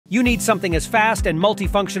You need something as fast and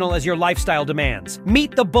multifunctional as your lifestyle demands.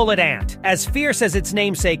 Meet the Bullet Ant. As fierce as its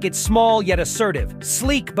namesake, it's small yet assertive,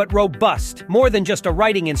 sleek but robust. More than just a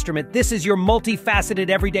writing instrument, this is your multifaceted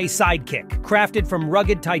everyday sidekick. Crafted from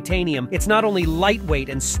rugged titanium, it's not only lightweight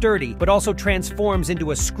and sturdy, but also transforms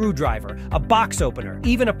into a screwdriver, a box opener,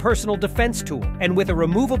 even a personal defense tool. And with a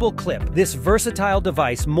removable clip, this versatile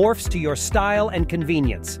device morphs to your style and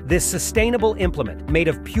convenience. This sustainable implement, made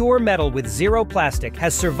of pure metal with zero plastic,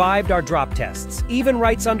 has survived our drop tests, even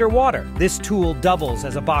writes underwater. This tool doubles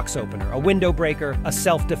as a box opener, a window breaker, a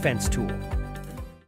self-defense tool.